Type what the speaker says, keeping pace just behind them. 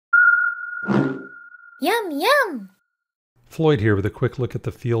Yum, yum! Floyd here with a quick look at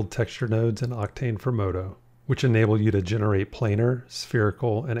the field texture nodes in Octane for Modo, which enable you to generate planar,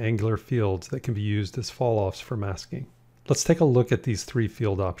 spherical, and angular fields that can be used as falloffs for masking. Let's take a look at these three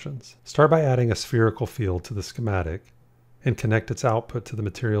field options. Start by adding a spherical field to the schematic and connect its output to the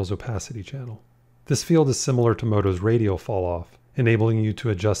material's opacity channel. This field is similar to Modo's radial falloff, enabling you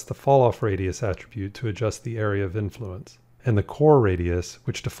to adjust the falloff radius attribute to adjust the area of influence, and the core radius,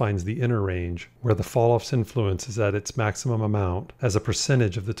 which defines the inner range, where the falloff's influence is at its maximum amount as a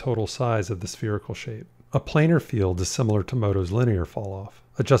percentage of the total size of the spherical shape. A planar field is similar to Modo's linear falloff.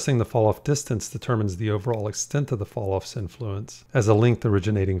 Adjusting the falloff distance determines the overall extent of the falloff's influence as a length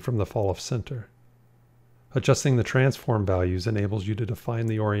originating from the falloff center. Adjusting the transform values enables you to define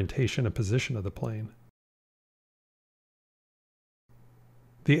the orientation and position of the plane.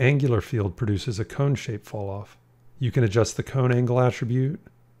 The angular field produces a cone-shaped falloff. You can adjust the cone angle attribute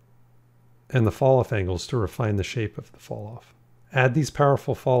and the falloff angles to refine the shape of the falloff. Add these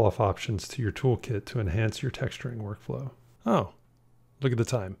powerful falloff options to your toolkit to enhance your texturing workflow. Oh, look at the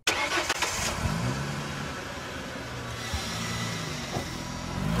time.